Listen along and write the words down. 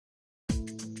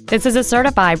This is a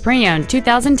certified pre-owned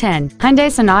 2010 Hyundai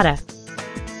Sonata.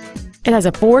 It has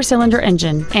a 4-cylinder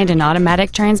engine and an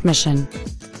automatic transmission.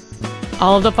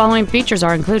 All of the following features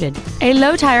are included: a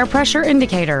low tire pressure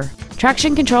indicator,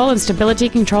 traction control and stability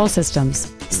control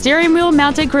systems, steering wheel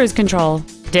mounted cruise control,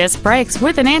 disc brakes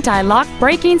with an anti-lock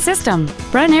braking system,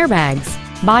 front airbags,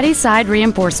 body side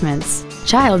reinforcements,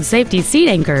 child safety seat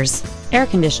anchors, air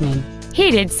conditioning,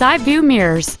 heated side view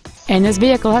mirrors, and this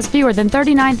vehicle has fewer than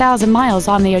 39,000 miles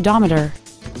on the odometer.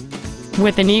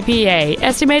 With an EPA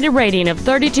estimated rating of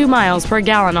 32 miles per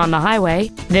gallon on the highway,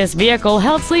 this vehicle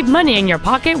helps leave money in your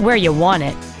pocket where you want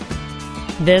it.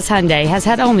 This Hyundai has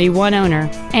had only one owner,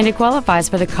 and it qualifies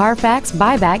for the Carfax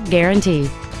buyback guarantee.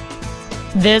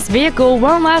 This vehicle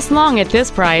won't last long at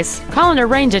this price. Call and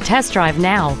arrange a test drive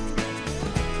now.